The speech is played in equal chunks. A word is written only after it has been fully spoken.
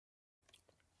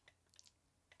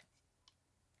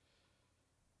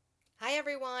Hi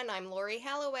everyone, I'm Lori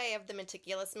Halloway of the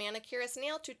Meticulous Manicurist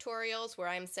Nail Tutorials, where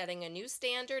I'm setting a new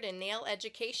standard in nail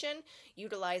education,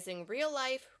 utilizing real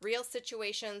life, real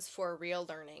situations for real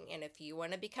learning. And if you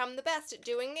want to become the best at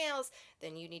doing nails,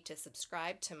 then you need to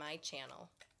subscribe to my channel.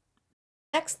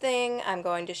 Next thing I'm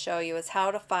going to show you is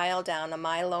how to file down a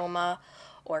myeloma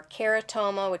or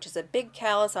keratoma, which is a big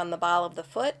callus on the ball of the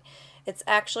foot. It's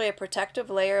actually a protective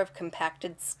layer of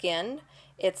compacted skin.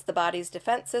 It's the body's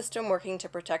defense system working to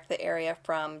protect the area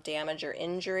from damage or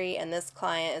injury, and this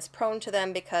client is prone to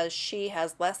them because she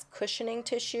has less cushioning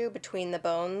tissue between the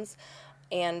bones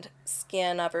and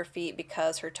skin of her feet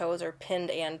because her toes are pinned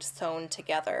and sewn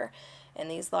together. And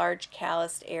these large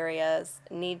calloused areas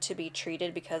need to be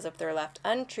treated because if they're left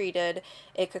untreated,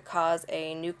 it could cause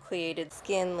a nucleated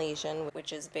skin lesion,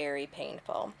 which is very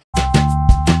painful.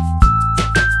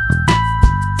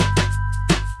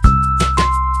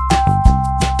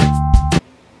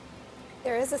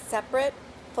 There is a separate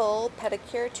full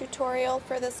pedicure tutorial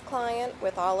for this client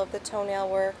with all of the toenail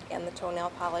work and the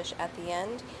toenail polish at the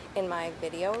end in my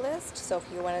video list. So if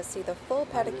you want to see the full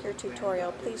pedicure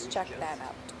tutorial, please check that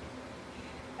out.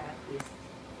 At this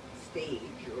stage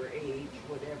or age,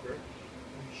 whatever,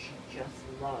 and she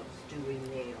just loves doing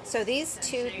nails. So these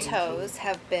two toes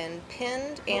have been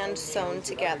pinned and sewn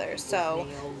together. So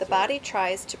the body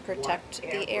tries to protect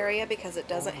the area because it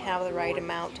doesn't have the right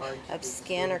amount of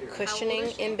skin or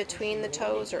cushioning in between the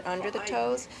toes or under the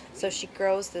toes. So she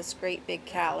grows this great big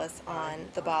callus on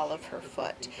the ball of her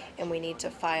foot, and we need to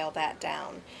file that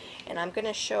down. And I'm going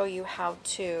to show you how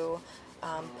to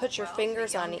put your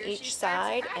fingers on each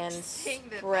side and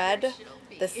spread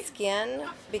the skin,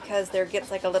 because there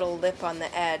gets like a little lip on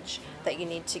the edge that you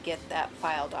need to get that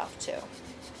filed off too.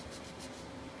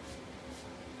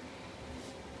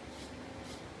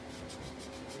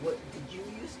 What did you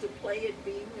used to play at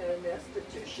being an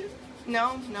esthetician?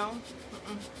 No.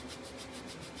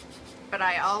 But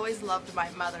I always loved my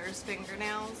mother's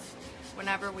fingernails.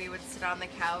 Whenever we would sit on the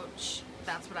couch,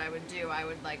 that's what I would do. I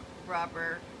would like rub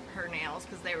her nails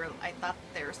because I thought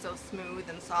they were so smooth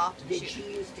and soft. Did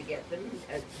she used to get them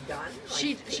done?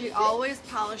 She always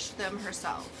polished them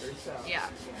herself. Yeah,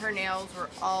 yeah. Her nails were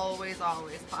always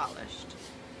polished.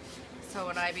 So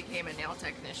when I became a nail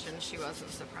technician, she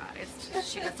wasn't surprised.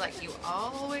 She was like, "You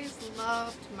always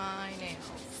loved my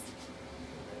nails."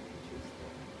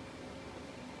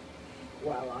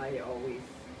 Well, I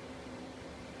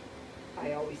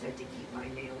always had to keep my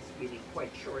nails really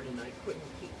quite short, and I couldn't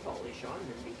keep polish on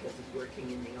them because of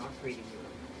working in the operating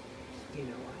room. You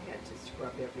know, I had to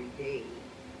scrub every day,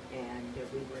 and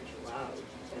we weren't allowed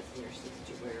as nurses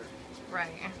to wear.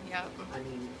 Right, yep. I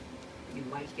mean, you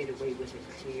might get away with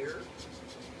a clear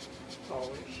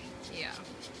polish. Yeah.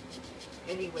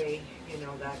 Anyway, you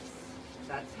know,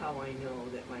 that's how I know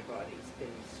that my body's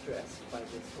been stressed by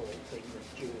this whole thing with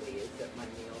Julie, is that my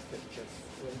nails have just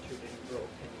splintered and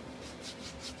broken,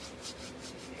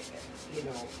 you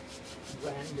know,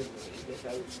 randomly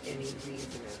without any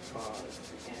reason or cause,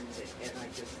 and I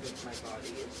just think my body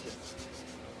is just,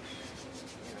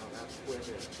 you know, that's where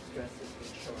the stress has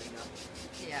been showing up.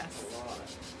 Yes. A lot.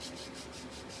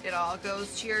 It all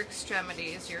goes to your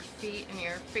extremities, your feet and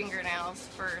your fingernails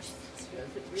first.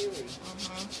 Does it really?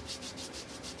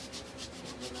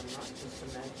 And I'm not just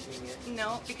imagining it.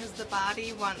 No, because the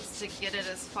body wants to get it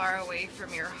as far away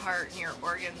from your heart and your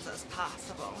organs as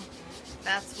possible.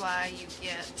 That's why you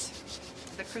get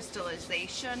the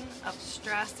crystallization of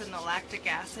stress and the lactic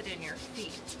acid in your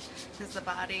feet, because the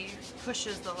body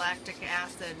pushes the lactic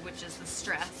acid, which is the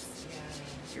stress.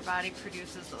 Yeah. Your body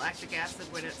produces the lactic acid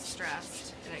when it's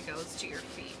stressed, and it goes to your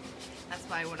feet. That's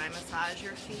why when I massage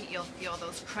your feet, you'll feel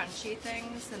those crunchy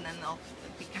things, and then they'll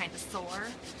be kind of sore.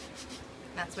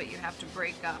 That's what you have to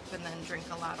break up and then drink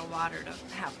a lot of water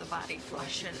to have the body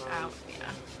flush it out. Yeah.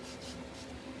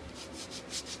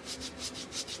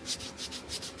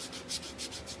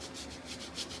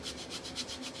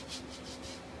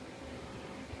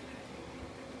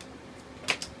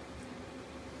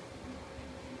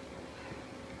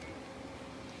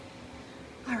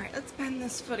 All right, let's bend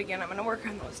this foot again. I'm going to work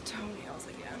on those toenails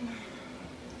again.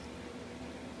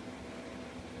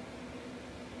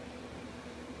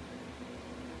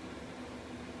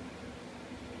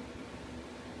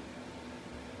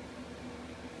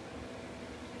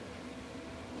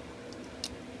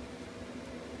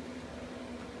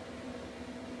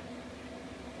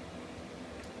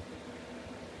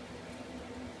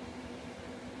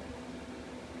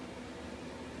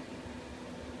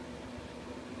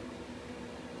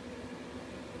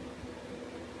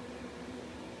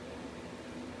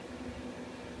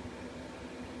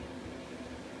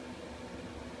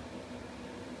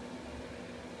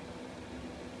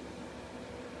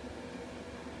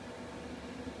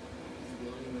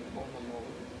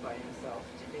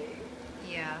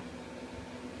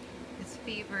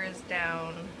 is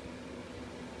down.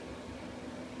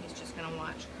 He's just gonna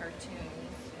watch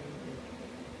cartoons.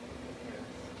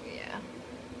 Yeah.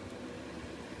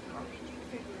 How did you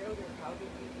figure out, or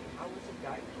how was it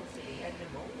diagnosed that he had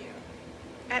pneumonia?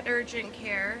 At urgent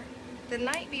care. The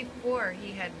night before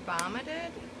he had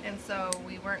vomited, and so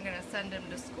we weren't going to send him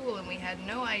to school, and we had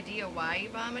no idea why he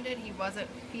vomited. He wasn't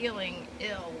feeling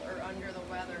ill or under the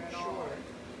weather at all.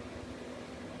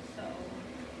 So,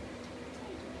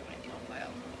 my nail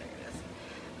file. There it is.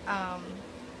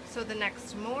 So the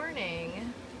next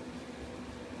morning,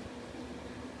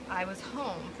 I was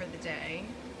home for the day,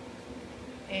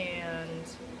 and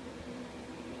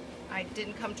I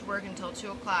didn't come to work until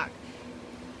 2 o'clock.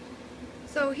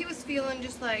 So he was feeling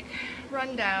just like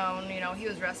run down, you know, he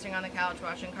was resting on the couch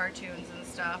watching cartoons and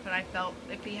stuff, and I felt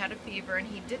if he had a fever, and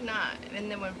he did not.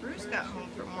 And then when Bruce got home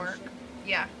from work,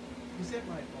 yeah. Is that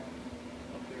my fault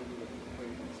up there with the plate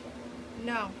and stuff?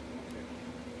 No.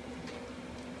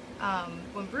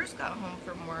 When Bruce got home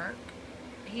from work,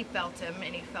 he felt him,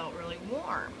 and he felt really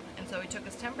warm. And so he took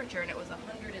his temperature, and it was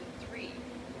 103.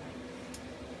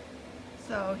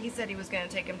 So he said he was going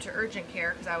to take him to urgent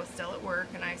care because I was still at work,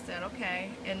 and I said, okay.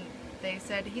 And they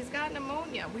said, he's got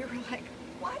pneumonia. We were like,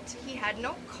 what? He had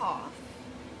no cough.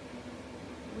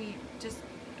 We just,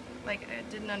 like, I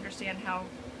didn't understand how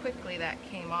quickly that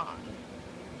came on.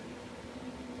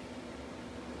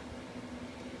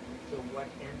 So what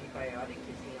antibiotic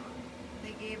is he on?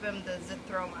 They gave him the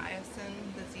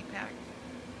zithromycin, the Z-Pack.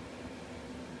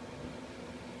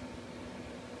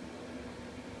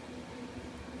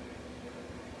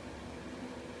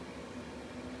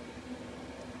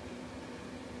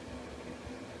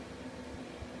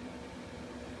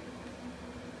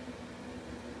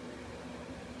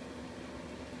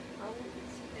 How old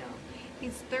is he now?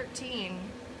 He's 13. Okay.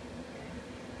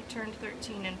 He turned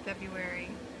 13 in February.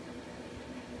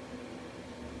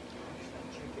 Gosh,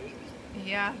 that's your baby.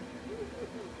 Yeah.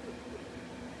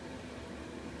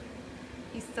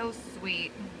 He's so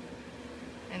sweet.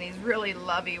 And he's really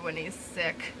lovey when he's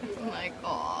sick. I'm like,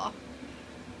 aw.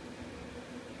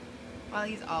 Well,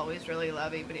 he's always really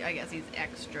lovey, but I guess he's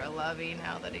extra lovey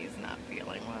now that he's not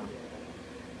feeling well.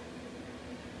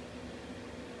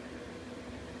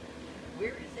 Where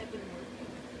is Evan working?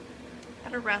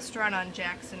 At a restaurant on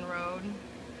Jackson Road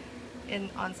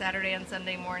on Saturday and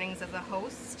Sunday mornings as a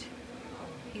host.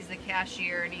 He's the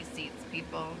cashier and he seats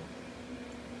people.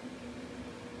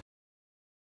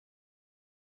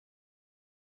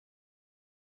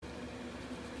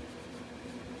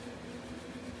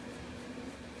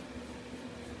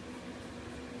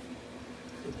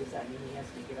 So does that mean he has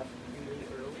to get up really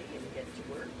early and get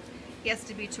to work? He has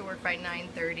to be to work by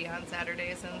 9:30 on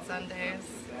Saturdays and Sundays.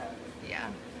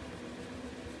 Yeah.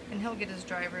 And he'll get his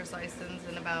driver's license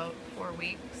in about 4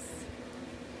 weeks.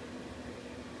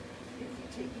 Is he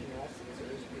taking lessons,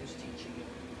 or is Bruce teaching him?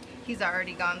 He's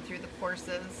already gone through the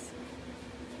courses.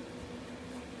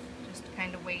 Just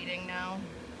kind of waiting now.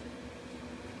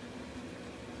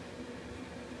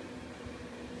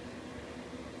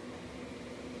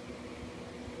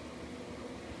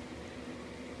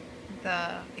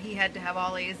 He had to have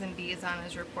all A's and B's on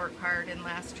his report card, and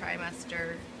last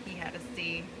trimester he had a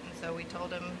C, and so we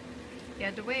told him he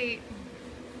had to wait.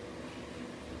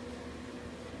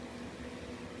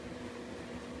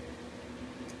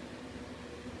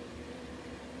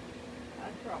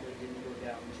 That probably didn't go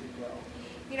down too well.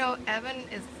 You know, Evan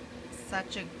is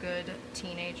such a good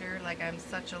teenager. Like, I'm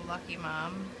such a lucky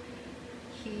mom.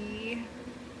 He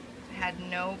had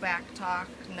no back talk,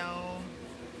 no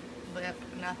lip,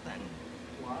 nothing.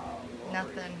 Wow. Lord.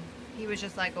 Nothing. He was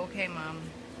just like, okay, Mom.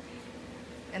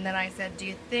 And then I said, do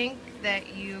you think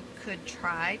that you could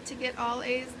try to get all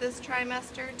A's this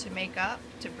trimester to make up,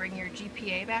 to bring your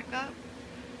GPA back up?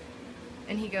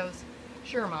 And he goes,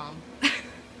 sure, Mom.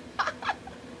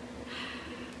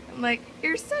 I'm like,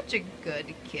 you're such a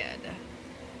good kid.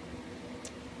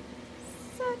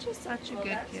 Such a good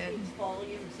that kid. speaks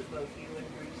volumes about you and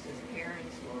Bruce's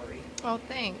parents, Lori. Oh,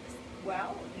 thanks.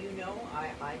 Well, you know,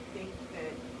 I think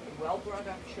that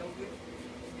well-brought-up children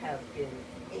have been,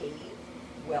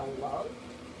 well-loved.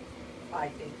 I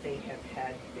think they have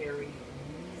had very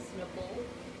reasonable,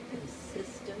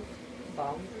 consistent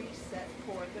boundaries set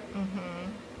for them.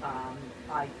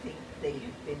 Mm-hmm. I think they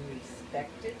have been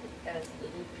respected as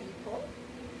little people.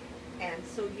 And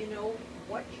so, you know,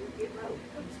 what you give out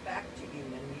comes back to you,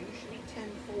 and usually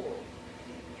tenfold.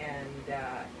 And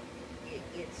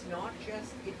it's not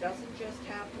just, it doesn't just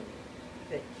happen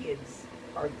that kids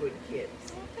are good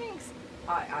kids. Oh, thanks.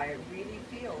 I really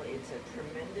feel it's a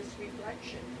tremendous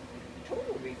reflection,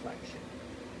 total reflection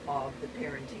of the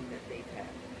parenting that they've had.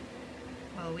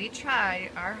 Well, we try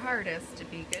our hardest to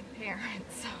be good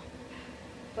parents. So.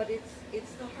 But it's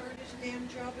the hardest damn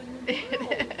job in the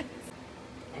world.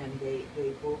 And they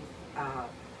both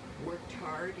worked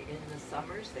hard in the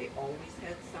summers. They always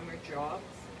had summer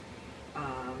jobs,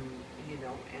 you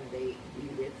know, and we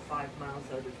lived 5 miles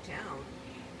out of town,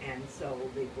 and so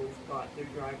they both got their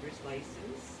driver's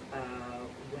license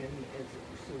as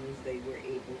soon as they were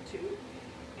able to,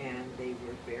 and they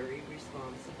were very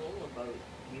responsible about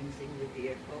using the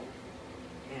vehicle.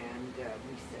 And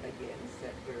we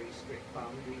set very strict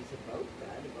boundaries about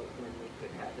that, about when they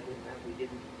could have it, and that we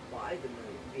didn't buy them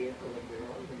a vehicle of their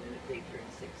own the minute they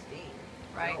turned 16.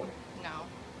 Right. No, No.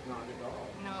 not at all.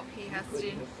 No, he We has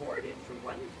couldn't to. afford it for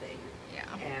one thing,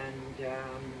 Yeah.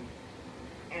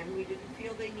 and we didn't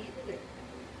feel they needed it.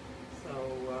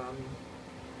 So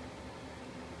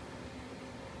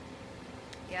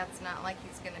Yeah, it's not like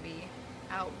he's going to be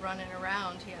out running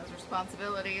around. He has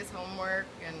responsibilities, homework,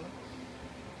 and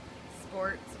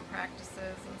sports and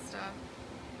practices and stuff.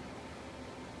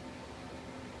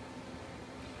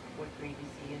 what grade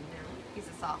is he in now? He's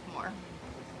a sophomore.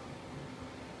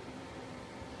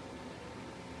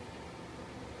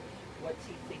 What's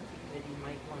he thinking that he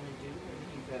might want to do when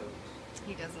he's out?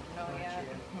 He doesn't know Not yet.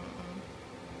 yet. Mm-mm.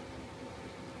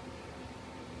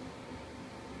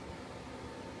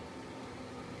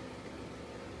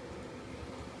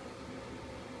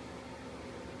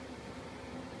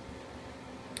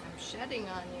 I'm shedding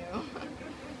on you.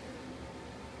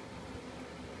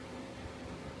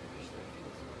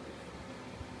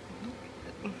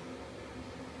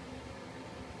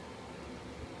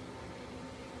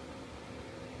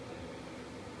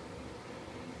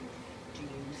 Do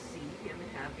you see him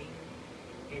having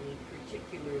any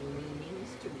particular leanings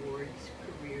towards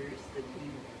careers that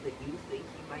you think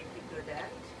he might be good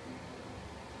at?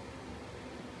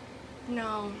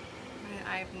 No,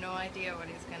 I have no idea what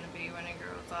he's going to be when he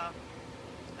grows up.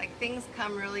 Like, things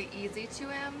come really easy to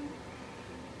him,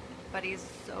 but he's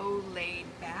so laid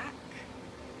back.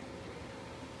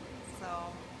 So,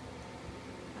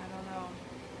 I don't know.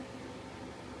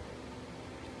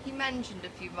 He mentioned a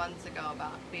few months ago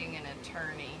about being an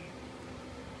attorney.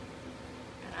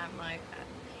 And I'm like,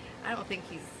 I don't think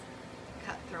he's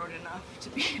cutthroat enough to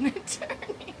be an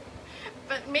attorney.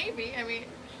 But maybe, I mean,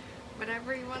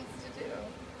 whatever he wants to do.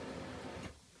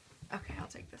 Okay, I'll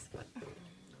take this foot.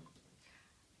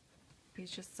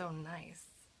 He's just so nice.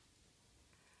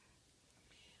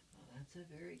 Well, that's a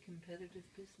very competitive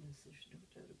business, there's no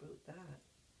doubt about that.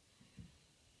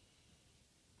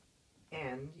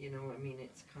 And, you know, I mean,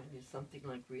 it's kind of something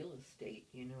like real estate,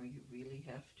 you know, you really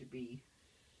have to be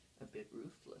a bit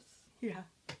ruthless. Yeah,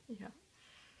 yeah.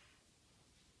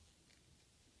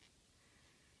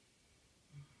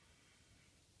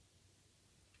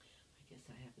 I guess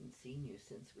I haven't seen you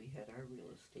since we had our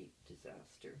real estate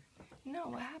disaster. No,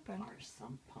 what happened? Our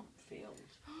sump pump failed.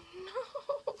 Oh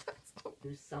no, that's so...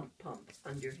 The sump pump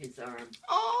under his arm.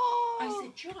 Oh! I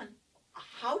said, John,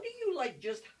 how do you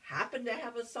just happen to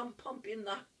have a sump pump in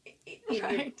your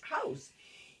Right. house?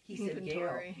 He said, Gail,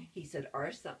 Inventory. he said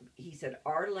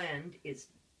our land is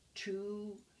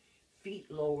 2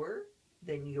 feet lower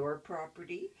than your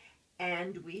property,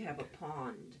 and we have a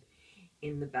pond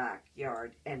in the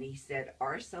backyard. And he said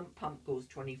our sump pump goes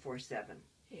 24/7.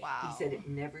 Wow. He said it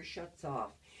never shuts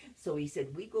off. So he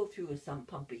said we go through a sump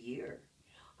pump a year.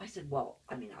 I said, well,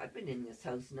 I mean, I've been in this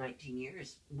house 19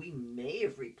 years. We may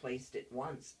have replaced it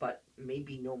once, but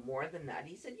maybe no more than that.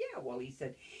 He said, yeah, well, he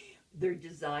said, they're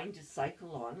designed to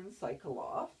cycle on and cycle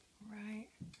off. Right.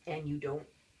 And you don't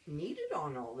need it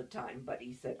on all the time. But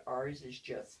he said, ours is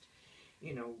just,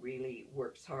 you know, really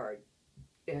works hard.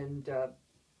 And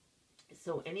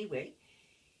so anyway,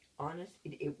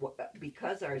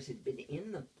 because ours had been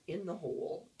in the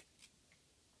hole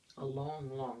a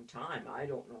long time. I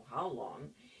don't know how long.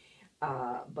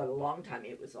 But a long time.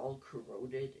 It was all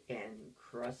corroded and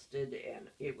crusted, and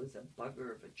it was a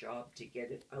bugger of a job to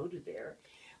get it out of there.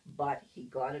 But he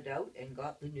got it out and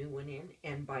got the new one in,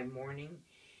 and by morning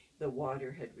the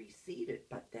water had receded.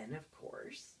 But then, of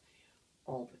course,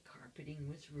 all the carpeting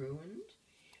was ruined.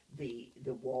 The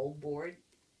wall board,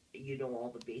 you know,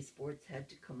 all the baseboards had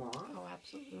to come off. Oh,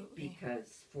 absolutely.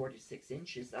 Because 4 to 6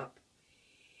 inches up.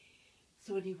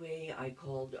 So anyway,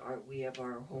 we have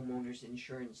our homeowner's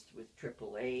insurance with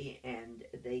AAA, and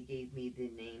they gave me the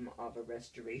name of a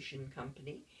restoration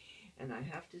company. And I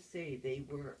have to say, they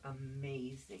were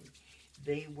amazing.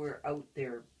 They were out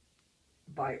there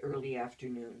by early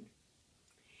afternoon.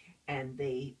 And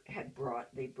they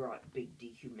brought big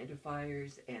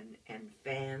dehumidifiers and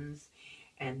fans,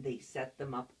 and they set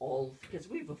them up all, because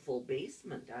we have a full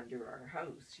basement under our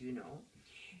house, you know.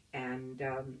 and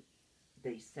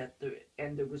they set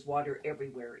and there was water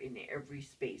everywhere in every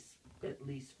space, at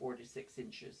least 4 to 6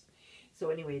 inches. So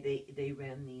anyway, they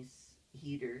ran these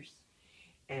heaters,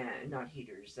 and not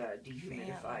heaters,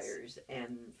 dehumidifiers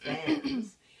and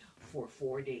fans for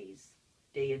 4 days,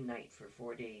 day and night for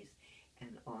 4 days.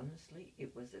 And honestly,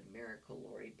 it was a miracle,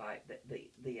 Lori.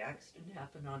 The accident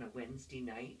happened on a Wednesday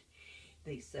night.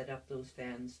 They set up those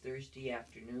fans Thursday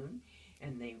afternoon,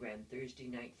 and they ran Thursday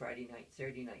night, Friday night,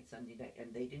 Saturday night, Sunday night,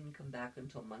 and they didn't come back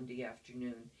until Monday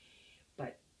afternoon.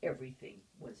 But everything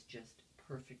was just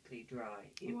perfectly dry.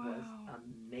 It was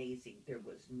amazing. There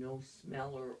was no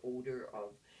smell or odor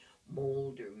of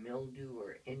mold or mildew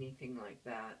or anything like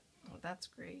that. Oh, that's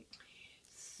great.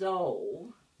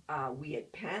 So we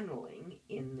had paneling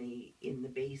in the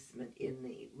basement, in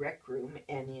the rec room,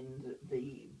 and in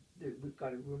we've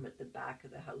got a room at the back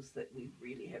of the house that we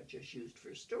really have just used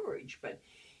for storage, but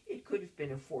it could have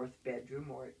been a fourth bedroom,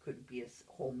 or it could be a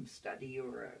home study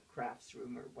or a crafts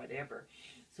room or whatever.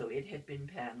 So it had been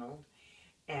paneled,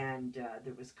 and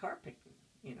there was carpet,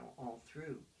 all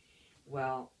through.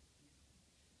 Well,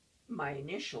 my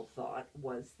initial thought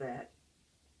was that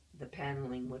the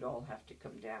paneling would all have to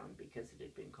come down because it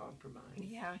had been compromised.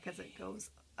 Yeah, because it goes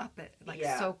up, it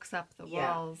soaks up the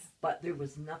Yeah. walls. But there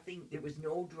was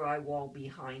no drywall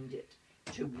behind it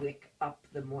to wick up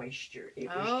the moisture. It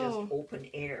was just open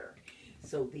air.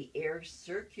 So the air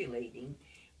circulating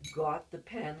got the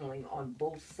paneling on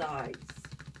both sides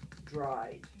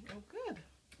dried. Oh, good.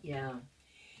 Yeah.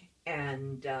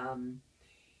 And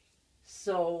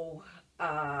so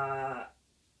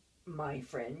my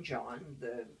friend John,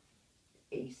 the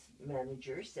ACE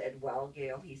manager, said, well,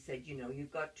 Gail, he said,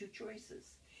 you've got two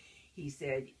choices. He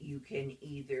said, you can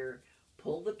either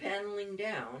pull the paneling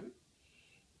down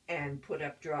and put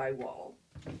up drywall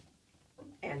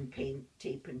and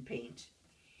tape and paint,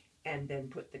 and then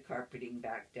put the carpeting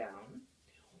back down,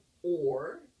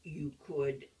 or you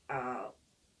could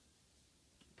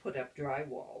put up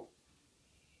drywall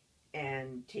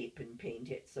and tape and paint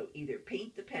it. So either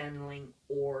paint the paneling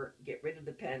or get rid of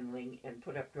the paneling and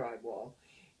put up drywall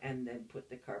and then put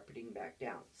the carpeting back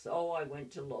down. So I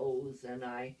went to Lowe's and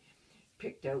I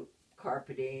picked out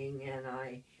carpeting, and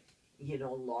I,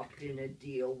 locked in a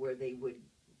deal where they would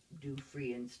do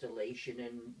free installation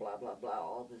and blah, blah, blah,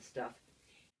 all this stuff.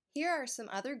 Here are some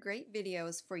other great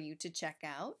videos for you to check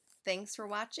out. Thanks for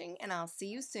watching, and I'll see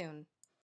you soon.